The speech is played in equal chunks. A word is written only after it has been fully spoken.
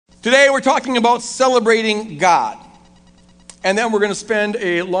Today we're talking about celebrating God. And then we're going to spend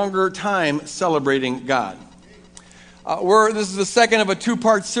a longer time celebrating God. This is the second of a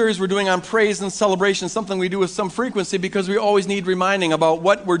two-part series we're doing on praise and celebration, something we do with some frequency because we always need reminding about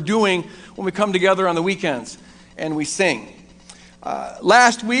what we're doing when we come together on the weekends and we sing.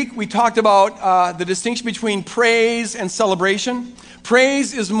 Last week we talked about the distinction between praise and celebration.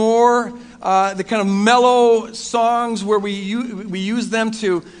 Praise is more the kind of mellow songs where we use them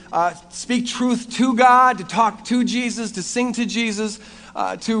to speak truth to God, to talk to Jesus, to sing to Jesus,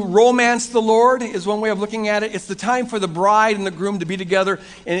 to romance the Lord is one way of looking at it. It's the time for the bride and the groom to be together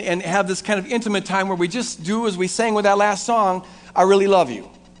and have this kind of intimate time where we just do as we sang with that last song, I really love you.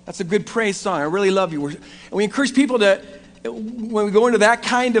 That's a good praise song, I really love you. And we encourage people to, when we go into that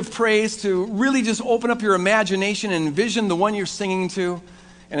kind of praise, to really just open up your imagination and envision the one you're singing to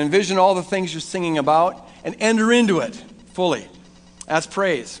and envision all the things you're singing about and enter into it fully. That's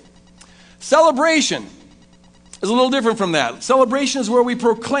praise. Celebration is a little different from that. Celebration is where we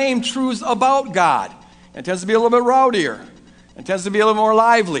proclaim truths about God. It tends to be a little bit rowdier. It tends to be a little more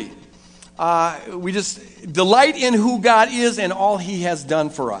lively. We just delight in who God is and all He has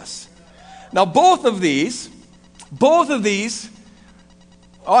done for us. Now, both of these, in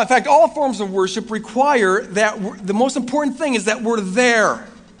fact, all forms of worship require that the most important thing is that we're there.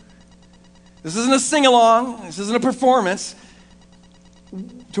 This isn't a sing-along. This isn't a performance.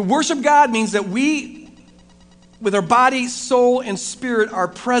 To worship God means that we, with our body, soul, and spirit, are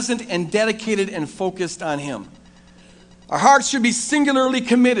present and dedicated and focused on Him. Our hearts should be singularly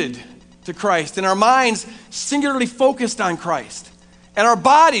committed to Christ, and our minds singularly focused on Christ, and our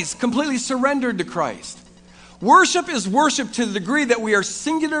bodies completely surrendered to Christ. Worship is worship to the degree that we are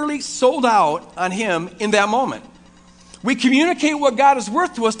singularly sold out on Him in that moment. We communicate what God is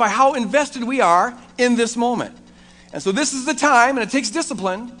worth to us by how invested we are in this moment. And so this is the time, and it takes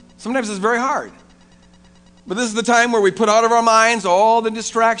discipline. Sometimes it's very hard. But this is the time where we put out of our minds all the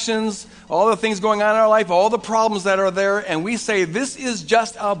distractions, all the things going on in our life, all the problems that are there, and we say, this is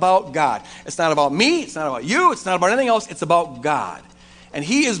just about God. It's not about me, it's not about you, it's not about anything else, it's about God. And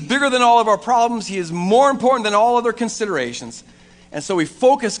He is bigger than all of our problems. He is more important than all other considerations. And so we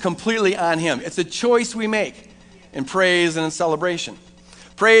focus completely on Him. It's a choice we make in praise and in celebration.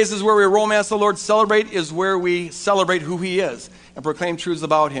 Praise is where we romance the Lord. Celebrate is where we celebrate who He is and proclaim truths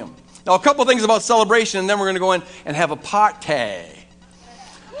about Him. Now, a couple things about celebration, and then we're going to go in and have a party.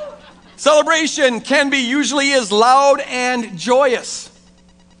 Celebration usually is loud and joyous.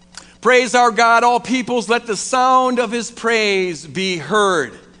 Praise our God, all peoples. Let the sound of His praise be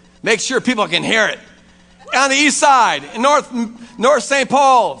heard. Make sure people can hear it. On the east side, in North St.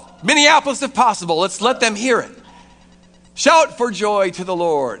 Paul, Minneapolis if possible, let's let them hear it. Shout for joy to the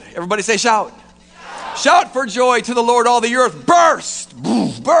Lord. Everybody say shout. Shout for joy to the Lord, all the earth.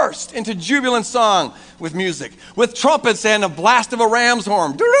 Burst into jubilant song with music, with trumpets and a blast of a ram's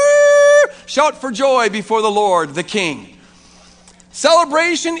horn. Shout for joy before the Lord, the King.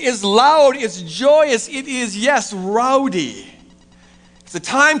 Celebration is loud, it's joyous, it is, yes, rowdy. It's a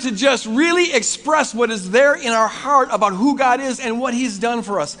time to just really express what is there in our heart about who God is and what He's done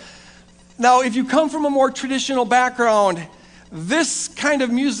for us. Now, if you come from a more traditional background, this kind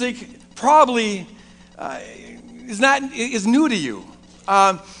of music probably is new to you.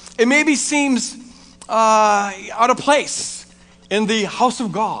 It maybe seems out of place in the house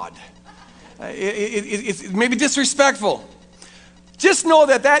of God. It's maybe disrespectful. Just know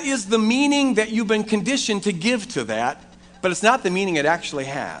that is the meaning that you've been conditioned to give to that, but it's not the meaning it actually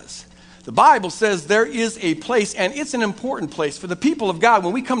has. The Bible says there is a place, and it's an important place for the people of God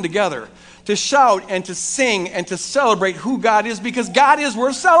when we come together to shout and to sing and to celebrate who God is, because God is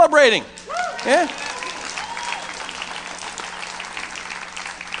worth celebrating. Yeah?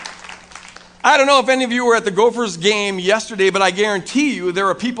 I don't know if any of you were at the Gophers game yesterday, but I guarantee you there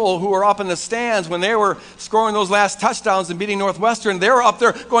were people who were up in the stands when they were scoring those last touchdowns and beating Northwestern. They were up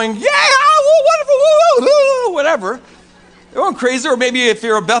there going, yeah, wonderful, whatever. They weren't crazy. Or maybe if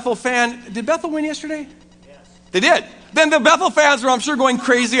you're a Bethel fan, did Bethel win yesterday? Yes. They did. Then the Bethel fans were, I'm sure, going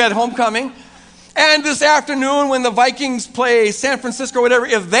crazy at homecoming. And this afternoon when the Vikings play San Francisco or whatever,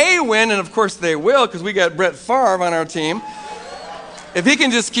 if they win, and of course they will because we got Brett Favre on our team, if he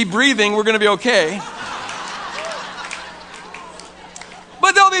can just keep breathing, we're going to be okay.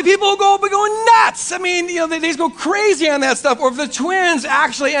 But there'll be people who go nuts. I mean, they just go crazy on that stuff. Or if the Twins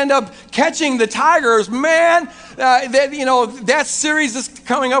actually end up catching the Tigers, man, that series is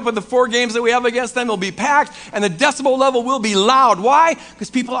coming up with the 4 games that we have against them will be packed, and the decibel level will be loud. Why?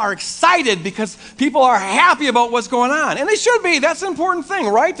 Because people are excited, because people are happy about what's going on. And they should be. That's an important thing,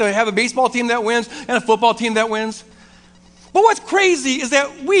 right? To have a baseball team that wins and a football team that wins. But what's crazy is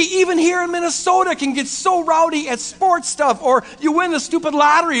that we, even here in Minnesota, can get so rowdy at sports stuff, or you win the stupid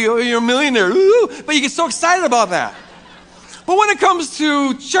lottery, or you're a millionaire, ooh, but you get so excited about that. But when it comes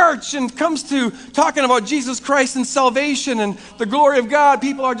to church and comes to talking about Jesus Christ and salvation and the glory of God,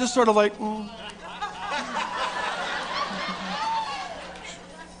 people are just sort of like,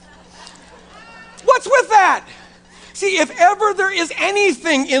 What's with that? See, if ever there is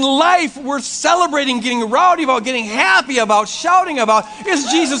anything in life worth celebrating, getting rowdy about, getting happy about, shouting about,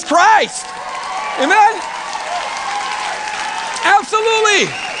 it's Jesus Christ. Amen?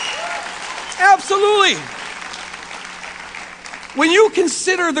 Absolutely. Absolutely. When you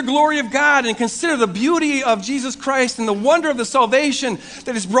consider the glory of God and consider the beauty of Jesus Christ and the wonder of the salvation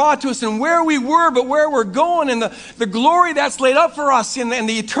that is brought to us and where we were but where we're going and the glory that's laid up for us and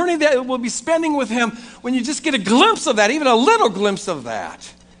the eternity that we'll be spending with Him, when you just get a glimpse of that, even a little glimpse of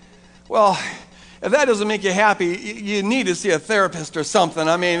that, well, if that doesn't make you happy, you need to see a therapist or something.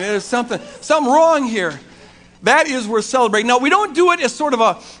 I mean, there's something wrong here. That is worth celebrating. Now, we don't do it as sort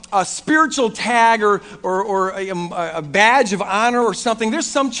of a spiritual tag or a badge of honor or something. There's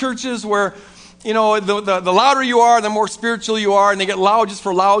some churches where, you know, the louder you are, the more spiritual you are, and they get loud just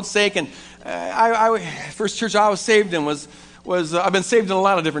for loud's sake. And first church I was saved in was I've been saved in a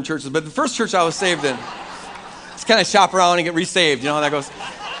lot of different churches, but the first church I was saved in, just kind of shop around and get resaved. You know how that goes.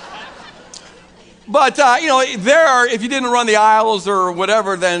 But, you know, if you didn't run the aisles or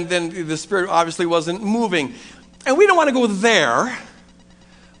whatever, then the Spirit obviously wasn't moving. And we don't want to go there.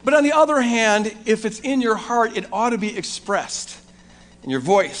 But on the other hand, if it's in your heart, it ought to be expressed in your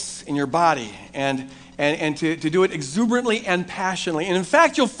voice, in your body, and to do it exuberantly and passionately. And in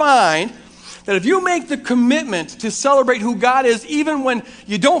fact, you'll find that if you make the commitment to celebrate who God is, even when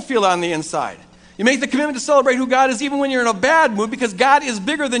you don't feel it on the inside, you make the commitment to celebrate who God is even when you're in a bad mood, because God is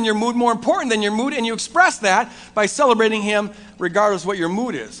bigger than your mood, more important than your mood, and you express that by celebrating Him regardless of what your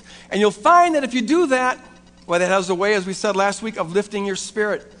mood is. And you'll find that if you do that, well, that has a way, as we said last week, of lifting your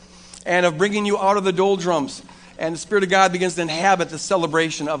spirit and of bringing you out of the doldrums. And the Spirit of God begins to inhabit the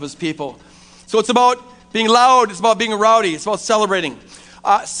celebration of His people. So it's about being loud, it's about being rowdy, it's about celebrating.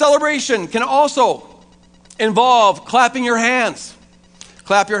 Celebration can also involve clapping your hands.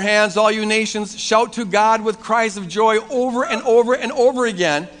 Clap your hands, all you nations. Shout to God with cries of joy over and over and over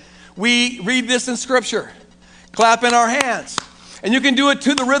again. We read this in Scripture. Clap in our hands. And you can do it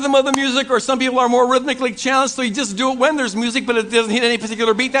to the rhythm of the music, or some people are more rhythmically challenged, so you just do it when there's music, but it doesn't hit any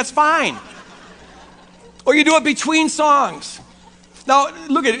particular beat. That's fine. Or you do it between songs. Now,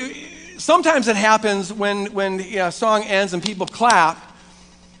 look at it. Sometimes it happens when a song ends and people clap.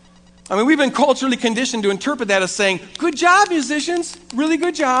 I mean, we've been culturally conditioned to interpret that as saying, good job, musicians, really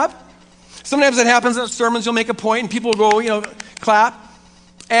good job. Sometimes it happens in sermons, you'll make a point and people will go, clap.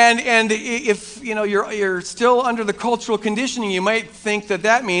 And if, you're still under the cultural conditioning, you might think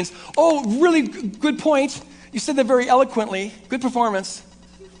that means, oh, really good point. You said that very eloquently. Good performance.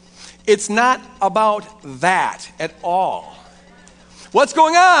 It's not about that at all. What's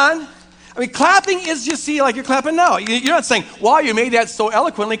going on? I mean, clapping is just, like you're clapping now. You're not saying, wow, you made that so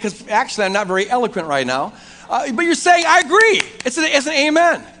eloquently, because actually I'm not very eloquent right now. But you're saying, I agree. It's an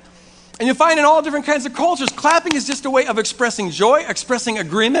amen. And you'll find in all different kinds of cultures, clapping is just a way of expressing joy, expressing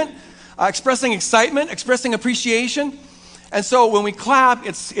agreement, expressing excitement, expressing appreciation. And so when we clap,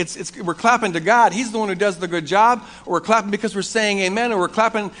 we're clapping to God. He's the one who does the good job. Or we're clapping because we're saying amen, or we're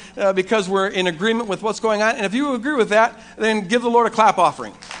clapping because we're in agreement with what's going on. And if you agree with that, then give the Lord a clap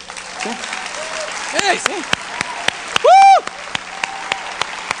offering. See? Hey, see? Woo!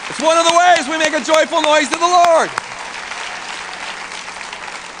 It's one of the ways we make a joyful noise to the Lord.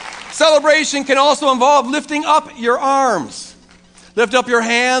 Celebration can also involve lifting up your arms. Lift up your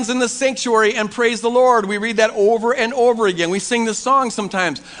hands in the sanctuary and praise the Lord. We read that over and over again. We sing this song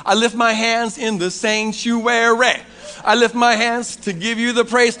sometimes. I lift my hands in the sanctuary. I lift my hands to give you the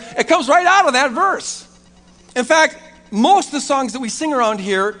praise. It comes right out of that verse. In fact, most of the songs that we sing around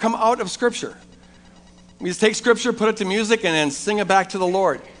here come out of Scripture. We just take Scripture, put it to music, and then sing it back to the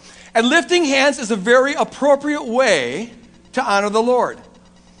Lord. And lifting hands is a very appropriate way to honor the Lord.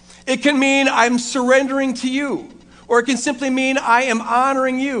 It can mean I'm surrendering to you. Or it can simply mean I am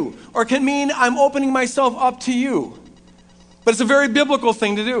honoring you. Or it can mean I'm opening myself up to you. But it's a very biblical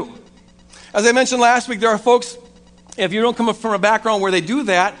thing to do. As I mentioned last week, there are folks, if you don't come from a background where they do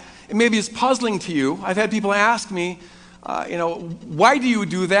that, it maybe is puzzling to you. I've had people ask me, why do you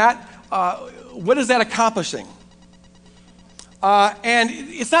do that? What is that accomplishing? And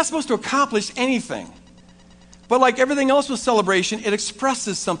it's not supposed to accomplish anything. But like everything else with celebration, it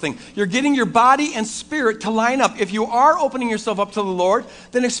expresses something. You're getting your body and spirit to line up. If you are opening yourself up to the Lord,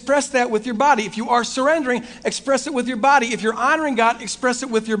 then express that with your body. If you are surrendering, express it with your body. If you're honoring God, express it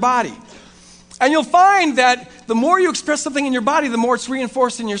with your body. And you'll find that the more you express something in your body, the more it's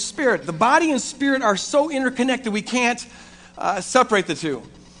reinforced in your spirit. The body and spirit are so interconnected, we can't separate the two.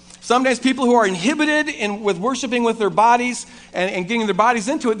 Sometimes people who are inhibited with worshiping with their bodies and getting their bodies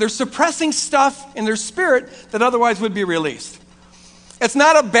into it, they're suppressing stuff in their spirit that otherwise would be released. It's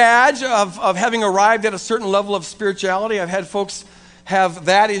not a badge of having arrived at a certain level of spirituality. I've had folks have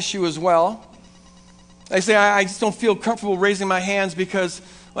that issue as well. They say, I just don't feel comfortable raising my hands because,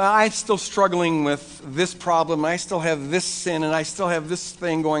 well, I'm still struggling with this problem. I still have this sin and I still have this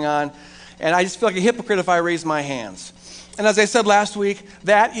thing going on. And I just feel like a hypocrite if I raise my hands. And as I said last week,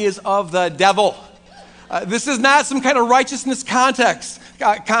 that is of the devil. This is not some kind of righteousness contest.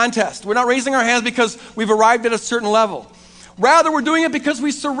 We're not raising our hands because we've arrived at a certain level. Rather, we're doing it because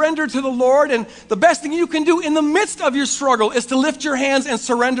we surrender to the Lord. And the best thing you can do in the midst of your struggle is to lift your hands and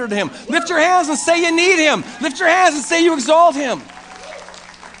surrender to Him. Lift your hands and say you need Him. Lift your hands and say you exalt Him.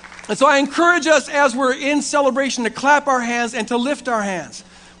 And so I encourage us as we're in celebration to clap our hands and to lift our hands.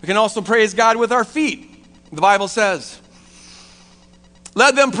 We can also praise God with our feet. The Bible says,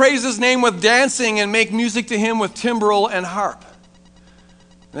 let them praise His name with dancing and make music to Him with timbrel and harp.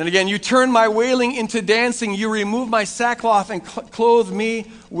 And then again, you turn my wailing into dancing. You remove my sackcloth and clothe me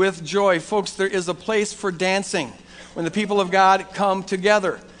with joy. Folks, there is a place for dancing when the people of God come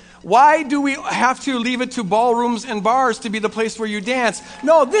together. Why do we have to leave it to ballrooms and bars to be the place where you dance?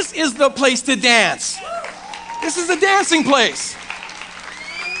 No, this is the place to dance. This is a dancing place.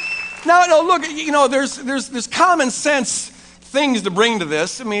 Now, look, there's common sense things to bring to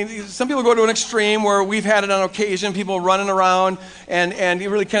this. I mean, some people go to an extreme where we've had it on occasion, people running around and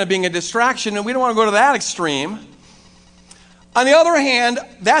really kind of being a distraction, and we don't want to go to that extreme. On the other hand,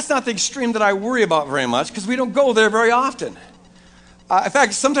 that's not the extreme that I worry about very much because we don't go there very often. In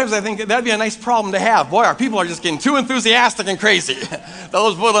fact, sometimes I think that'd be a nice problem to have. Boy, our people are just getting too enthusiastic and crazy.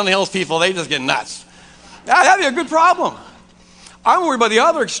 Those Wood on the Hills people, they just get nuts. That'd be a good problem. I'm worried about the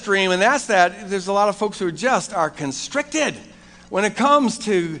other extreme, and that's that there's a lot of folks who just are constricted when it comes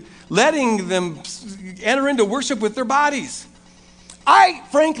to letting them enter into worship with their bodies. I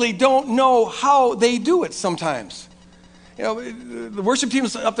frankly don't know how they do it sometimes. The worship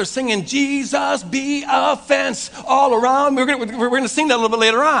team's up there singing, Jesus be a fence all around. We're going to sing that a little bit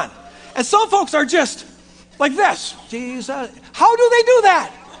later on. And some folks are just like this. Jesus. How do they do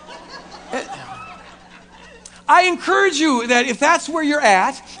that? I encourage you that if that's where you're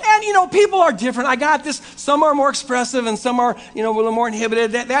at, and people are different. I got this. Some are more expressive and some are, a little more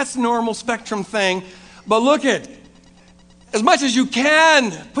inhibited. That's a normal spectrum thing. But look at, as much as you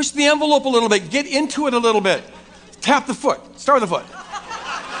can, push the envelope a little bit. Get into it a little bit. Tap the foot. Start with the foot.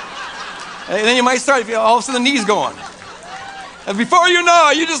 And then you might start, all of a sudden the knee's going. And before you know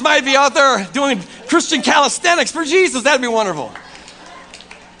it, you just might be out there doing Christian calisthenics for Jesus. That'd be wonderful.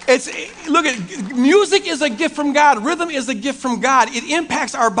 Music is a gift from God. Rhythm is a gift from God. It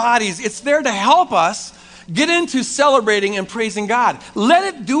impacts our bodies. It's there to help us get into celebrating and praising God.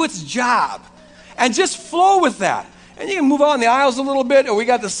 Let it do its job. And just flow with that. And you can move on the aisles a little bit, or we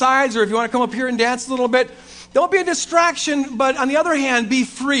got the sides, or if you want to come up here and dance a little bit. Don't be a distraction, but on the other hand, be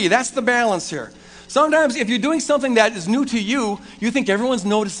free. That's the balance here. Sometimes if you're doing something that is new to you, you think everyone's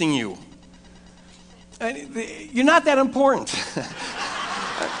noticing you. And you're not that important.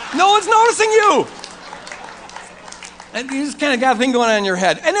 No one's noticing you. And you just kind of got a thing going on in your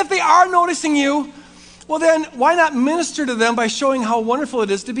head. And if they are noticing you, well then, why not minister to them by showing how wonderful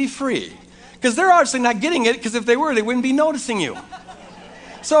it is to be free? Because they're obviously not getting it, because if they were, they wouldn't be noticing you.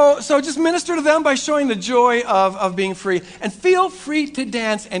 So just minister to them by showing the joy of being free. And feel free to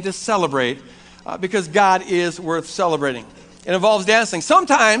dance and to celebrate, because God is worth celebrating. It involves dancing.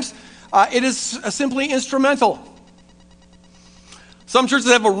 Sometimes it is simply instrumental. Some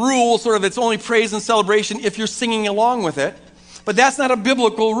churches have a rule, sort of, it's only praise and celebration if you're singing along with it. But that's not a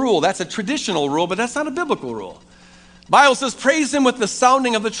biblical rule. That's a traditional rule, but that's not a biblical rule. The Bible says praise Him with the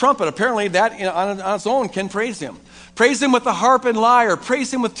sounding of the trumpet. Apparently that on its own can praise Him. Praise Him with the harp and lyre.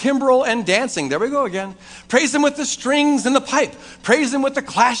 Praise Him with timbrel and dancing. There we go again. Praise Him with the strings and the pipe. Praise Him with the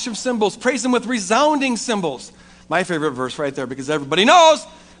clash of cymbals. Praise Him with resounding cymbals. My favorite verse right there, because everybody knows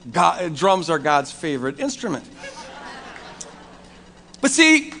drums are God's favorite instrument. But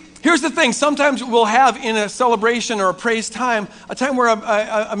see, here's the thing. Sometimes we'll have in a celebration or a praise time, a time where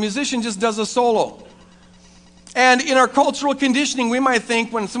a musician just does a solo. And in our cultural conditioning, we might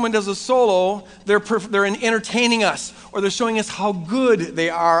think when someone does a solo, they're entertaining us, or they're showing us how good they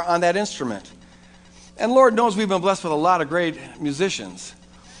are on that instrument. And Lord knows we've been blessed with a lot of great musicians.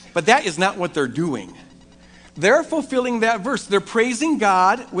 But that is not what they're doing. They're fulfilling that verse. They're praising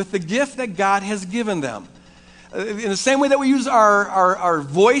God with the gift that God has given them. In the same way that we use our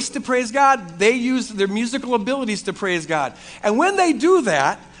voice to praise God, they use their musical abilities to praise God. And when they do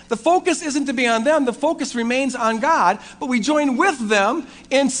that, the focus isn't to be on them. The focus remains on God, but we join with them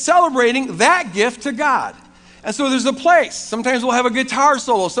in celebrating that gift to God. And so there's a place. Sometimes we'll have a guitar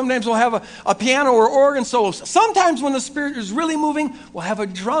solo. Sometimes we'll have a piano or organ solo. Sometimes when the Spirit is really moving, we'll have a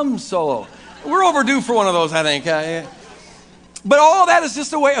drum solo. We're overdue for one of those, I think. But all that is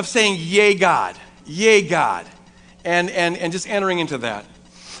just a way of saying, yay, God. Yay, God. And just entering into that.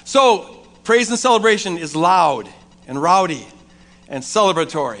 So, praise and celebration is loud and rowdy and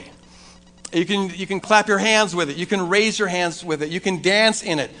celebratory. You can clap your hands with it. You can raise your hands with it. You can dance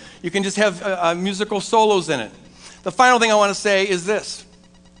in it. You can just have musical solos in it. The final thing I want to say is this.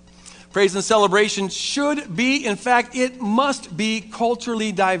 Praise and celebration should be, in fact, it must be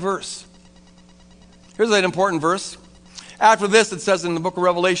culturally diverse. Here's that important verse. After this, it says in the book of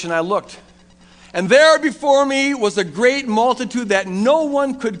Revelation, I looked, and there before me was a great multitude that no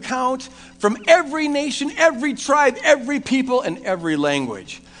one could count, from every nation, every tribe, every people, and every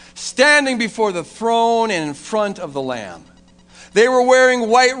language, standing before the throne and in front of the Lamb. They were wearing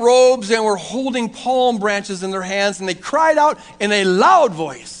white robes and were holding palm branches in their hands, and they cried out in a loud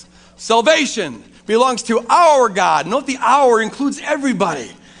voice, salvation belongs to our God. Note the our includes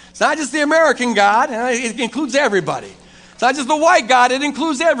everybody. It's not just the American God, it includes everybody. It's not just the white God, it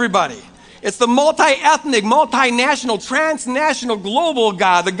includes everybody. It's the multi-ethnic, multinational, transnational, global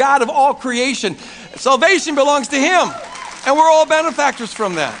God, the God of all creation. Salvation belongs to Him, and we're all benefactors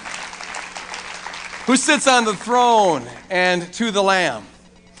from that. Who sits on the throne and to the Lamb.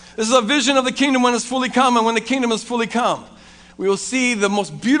 This is a vision of the kingdom when it's fully come, and when the kingdom is fully come, we will see the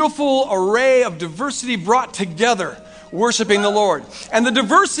most beautiful array of diversity brought together, worshiping the Lord. And the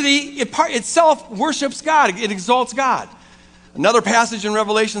diversity itself worships God. It exalts God. Another passage in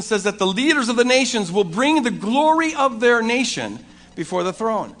Revelation says that the leaders of the nations will bring the glory of their nation before the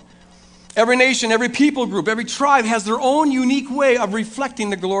throne. Every nation, every people group, every tribe has their own unique way of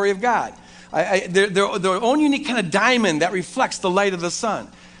reflecting the glory of God. Their own unique kind of diamond that reflects the light of the sun.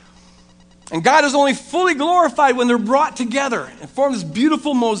 And God is only fully glorified when they're brought together and form this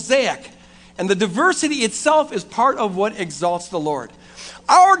beautiful mosaic. And the diversity itself is part of what exalts the Lord.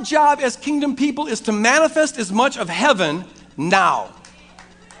 Our job as kingdom people is to manifest as much of heaven now.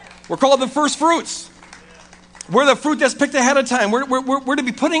 We're called the first fruits. We're the fruit that's picked ahead of time. We're to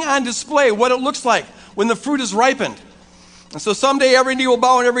be putting on display what it looks like when the fruit is ripened. And so someday every knee will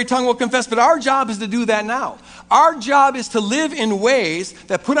bow and every tongue will confess, but our job is to do that now. Our job is to live in ways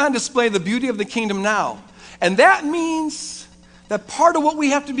that put on display the beauty of the kingdom now. And that means that part of what we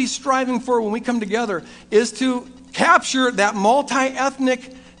have to be striving for when we come together is to capture that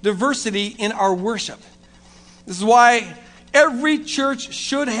multi-ethnic diversity in our worship. This is why every church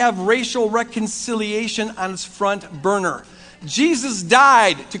should have racial reconciliation on its front burner. Jesus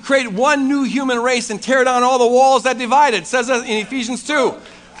died to create one new human race and tear down all the walls that divide it. It says that in Ephesians 2.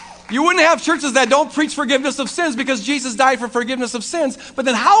 You wouldn't have churches that don't preach forgiveness of sins because Jesus died for forgiveness of sins. But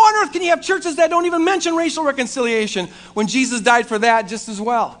then how on earth can you have churches that don't even mention racial reconciliation when Jesus died for that just as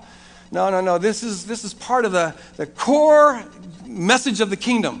well? No. This is part of the core message of the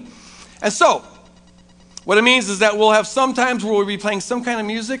kingdom. And so, what it means is that we'll have some times where we'll be playing some kind of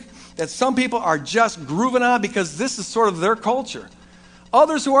music that some people are just grooving on because this is sort of their culture.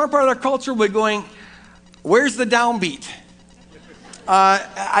 Others who aren't part of their culture will be going, where's the downbeat?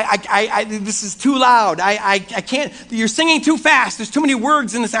 This is too loud. I can't, you're singing too fast. There's too many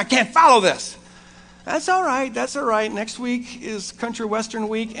words in this. I can't follow this. That's all right. That's all right. Next week is Country Western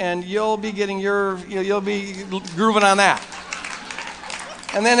Week, and you'll be getting you'll be grooving on that.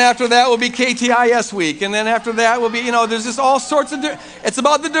 And then after that will be KTIS week. And then after that will be, there's just all sorts of, it's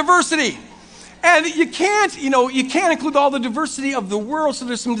about the diversity. And you can't include all the diversity of the world, so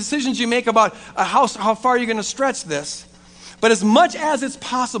there's some decisions you make about how far you're going to stretch this. But as much as it's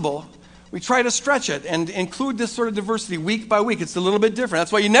possible, we try to stretch it and include this sort of diversity week by week. It's a little bit different.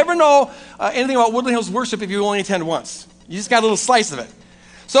 That's why you never know anything about Woodland Hills worship if you only attend once. You just got a little slice of it.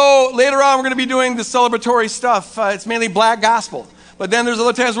 So later on, we're going to be doing the celebratory stuff. It's mainly black gospel. But then there's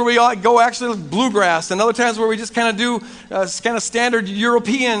other times where we go actually bluegrass, and other times where we just kind of do kind of standard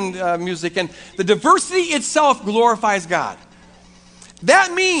European music. And the diversity itself glorifies God.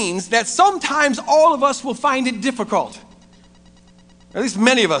 That means that sometimes all of us will find it difficult. Or at least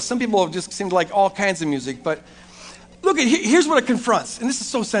many of us. Some people just seem to like all kinds of music. But look, here's what it confronts. And this is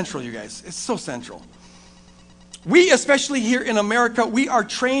so central, you guys. It's so central. We, especially here in America, we are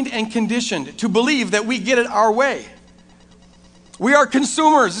trained and conditioned to believe that we get it our way. We are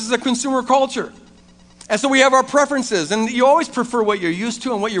consumers. This is a consumer culture. And so we have our preferences, and you always prefer what you're used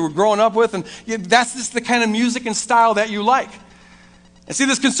to and what you were growing up with, and that's just the kind of music and style that you like. And see,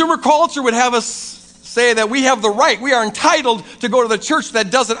 this consumer culture would have us say that we have the right, we are entitled to go to the church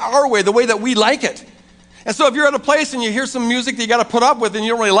that does it our way, the way that we like it. And so if you're at a place and you hear some music that you got to put up with and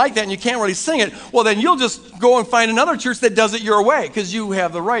you don't really like that and you can't really sing it, well, then you'll just go and find another church that does it your way, because you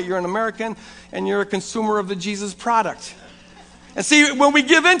have the right. You're an American and you're a consumer of the Jesus product. And see, when we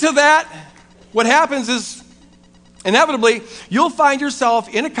give into that, what happens is, inevitably, you'll find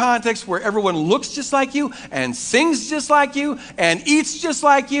yourself in a context where everyone looks just like you and sings just like you and eats just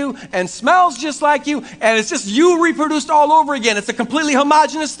like you and smells just like you, and it's just you reproduced all over again. It's a completely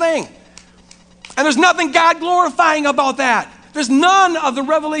homogenous thing. And there's nothing God-glorifying about that. There's none of the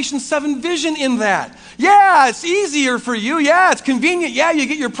Revelation 7 vision in that. Yeah, it's easier for you. Yeah, it's convenient. Yeah, you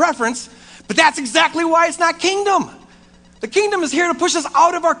get your preference. But that's exactly why it's not kingdom. The kingdom is here to push us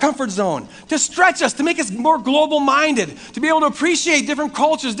out of our comfort zone, to stretch us, to make us more global-minded, to be able to appreciate different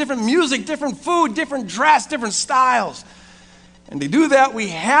cultures, different music, different food, different dress, different styles. And to do that, we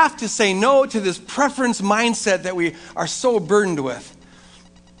have to say no to this preference mindset that we are so burdened with.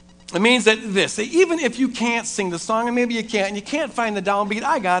 It means that even if you can't sing the song, and maybe you can't, and you can't find the downbeat,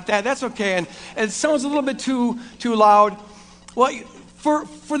 I got that, that's okay, and it sounds a little bit too loud. Well, for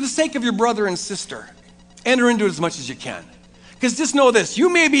the sake of your brother and sister, enter into it as much as you can. Because just know this, you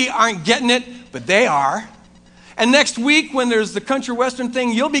maybe aren't getting it, but they are. And next week when there's the country western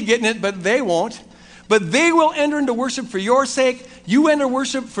thing, you'll be getting it, but they won't. But they will enter into worship for your sake, you enter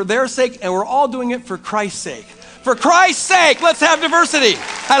worship for their sake, and we're all doing it for Christ's sake. For Christ's sake, let's have diversity.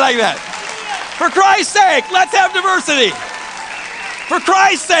 I like that. For Christ's sake, let's have diversity. For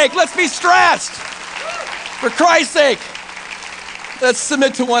Christ's sake, let's be stressed. For Christ's sake, let's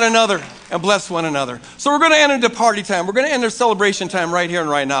submit to one another and bless one another. So we're going to enter into party time. We're going to enter celebration time right here and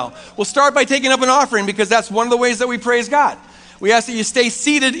right now. We'll start by taking up an offering, because that's one of the ways that we praise God. We ask that you stay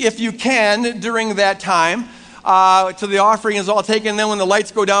seated if you can during that time till the offering is all taken. Then when the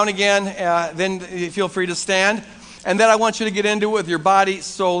lights go down again, then you feel free to stand. And then I want you to get into it with your body,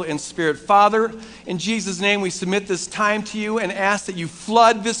 soul, and spirit. Father, in Jesus' name, we submit this time to you and ask that you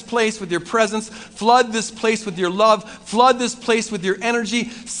flood this place with your presence, flood this place with your love, flood this place with your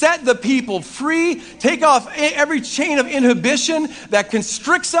energy. Set the people free. Take off every chain of inhibition that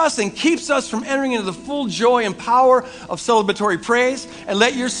constricts us and keeps us from entering into the full joy and power of celebratory praise. And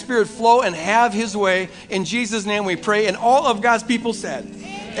let your spirit flow and have his way. In Jesus' name we pray. And all of God's people said,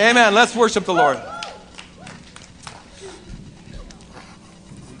 amen. Let's worship the Lord.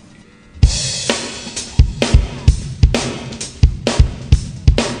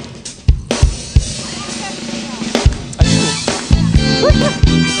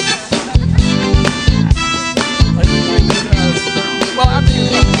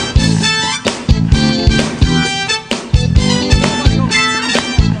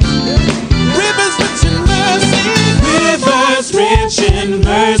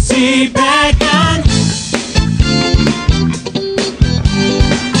 Mercy beckon.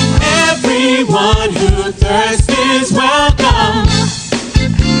 Everyone who thirsts is welcome.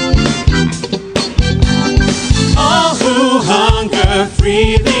 All who hunger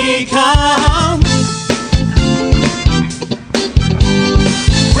freely come.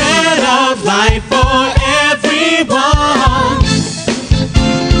 Bread of life for everyone.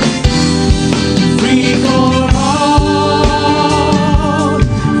 Free for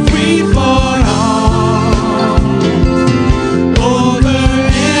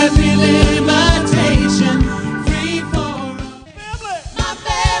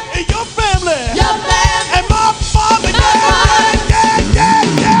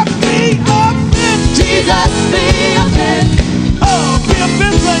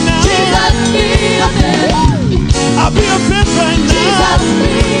I'll be a fit right now. Jesus,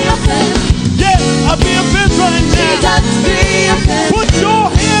 be a fit. Yeah, I'll be a fit right now. Jesus, be a fit. Put your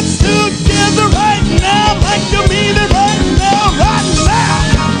hands together right now, like you mean it right now, right now.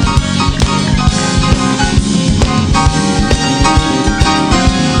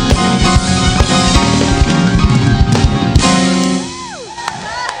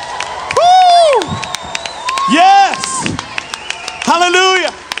 Woo! Yes.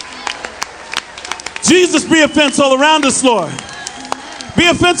 Hallelujah. Jesus, be a fence all around us, Lord. Be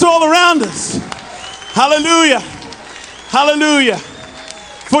a fence all around us. Hallelujah. Hallelujah.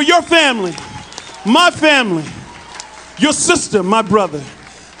 For your family, my family, your sister, my brother.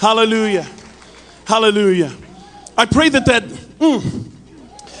 Hallelujah. Hallelujah. I pray that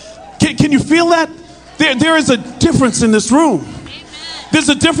can you feel that? There is a difference in this room. There's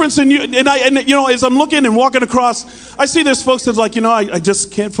a difference in you. And you know, as I'm looking and walking across, I see there's folks that's like, you know, I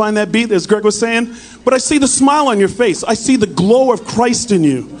just can't find that beat, as Greg was saying. But I see the smile on your face. I see the glow of Christ in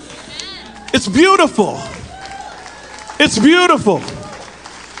you. It's beautiful. It's beautiful.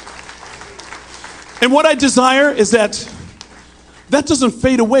 And what I desire is that doesn't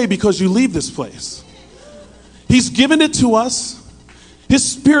fade away because you leave this place. He's given it to us. His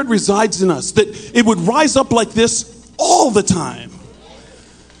Spirit resides in us, that it would rise up like this all the time.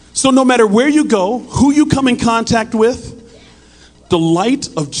 So no matter where you go, who you come in contact with, the light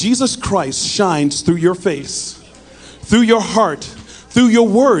of Jesus Christ shines through your face, through your heart, through your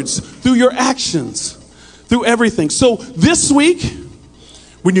words, through your actions, through everything. So this week,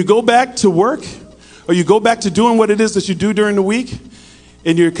 when you go back to work, or you go back to doing what it is that you do during the week,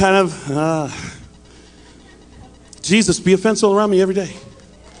 and you're kind of, Jesus, be a fence all around me every day.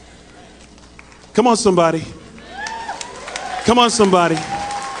 Come on, somebody. Come on, somebody.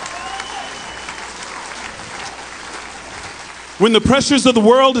 When the pressures of the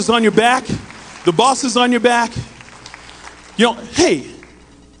world is on your back, the boss is on your back, you know, hey,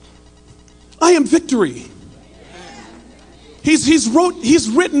 I am victory. He's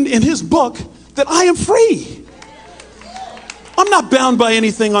written in his book that I am free. I'm not bound by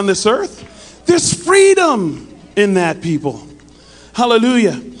anything on this earth. There's freedom in that, people.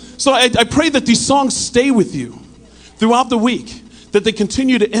 Hallelujah. So I pray that these songs stay with you throughout the week, that they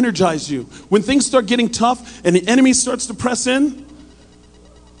continue to energize you. When things start getting tough and the enemy starts to press in,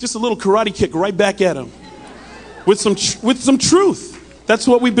 just a little karate kick right back at him with some truth. That's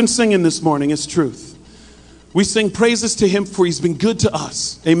what we've been singing this morning, is truth. We sing praises to him for he's been good to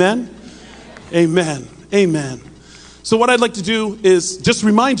us. Amen? Amen. Amen. So what I'd like to do is just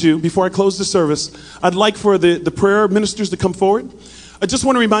remind you, before I close the service, I'd like for the prayer ministers to come forward. I just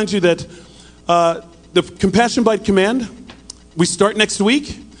want to remind you that the Compassion by Command, we start next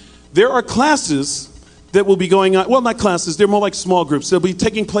week. There are classes that will be going on. Well, not classes. They're more like small groups. They'll be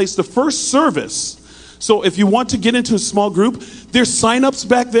taking place the first service. So if you want to get into a small group, there's sign-ups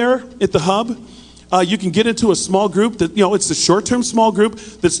back there at the hub. You can get into a small group that, you know, it's a short-term small group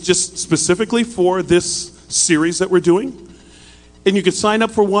that's just specifically for this series that we're doing. And you can sign up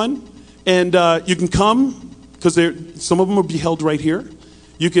for one, and you can come, because some of them will be held right here.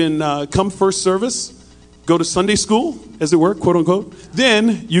 You can come first service, go to Sunday school, as it were, quote unquote.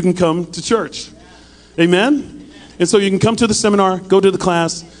 Then you can come to church. Amen? And so you can come to the seminar, go to the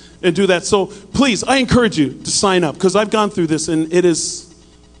class, and do that. So please, I encourage you to sign up, because I've gone through this, and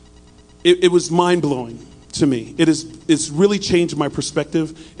it was mind-blowing to me. It's really changed my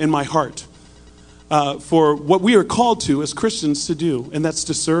perspective and my heart for what we are called to as Christians to do, and that's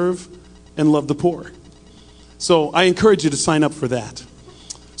to serve and love the poor. So I encourage you to sign up for that.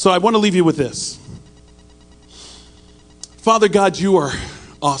 So I want to leave you with this. Father God, you are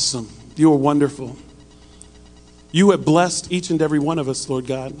awesome. You are wonderful. You have blessed each and every one of us, Lord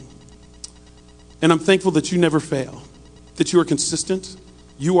God. And I'm thankful that you never fail, that you are consistent.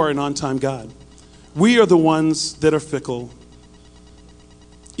 You are an on-time God. We are the ones that are fickle,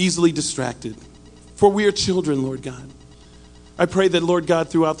 easily distracted, for we are children, Lord God. I pray that, Lord God,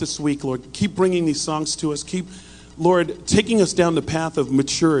 throughout this week, Lord, keep bringing these songs to us. Keep, Lord, taking us down the path of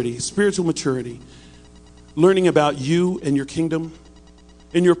maturity, spiritual maturity, learning about you and your kingdom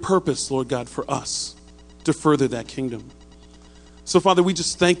and your purpose, Lord God, for us to further that kingdom. So, Father, we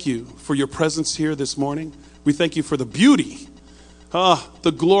just thank you for your presence here this morning. We thank you for the beauty,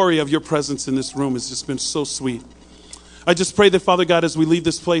 the glory of your presence in this room has just been so sweet. I just pray that, Father God, as we leave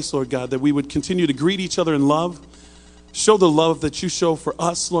this place, Lord God, that we would continue to greet each other in love, show the love that you show for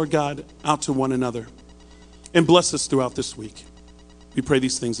us, Lord God, out to one another, and bless us throughout this week. We pray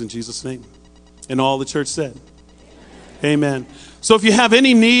these things in Jesus' name. And all the church said, amen. So if you have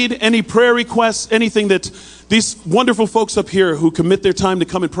any need, any prayer requests, anything that these wonderful folks up here who commit their time to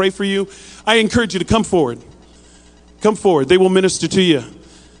come and pray for you, I encourage you to come forward. Come forward. They will minister to you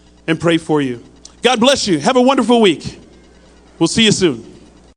and pray for you. God bless you. Have a wonderful week. We'll see you soon.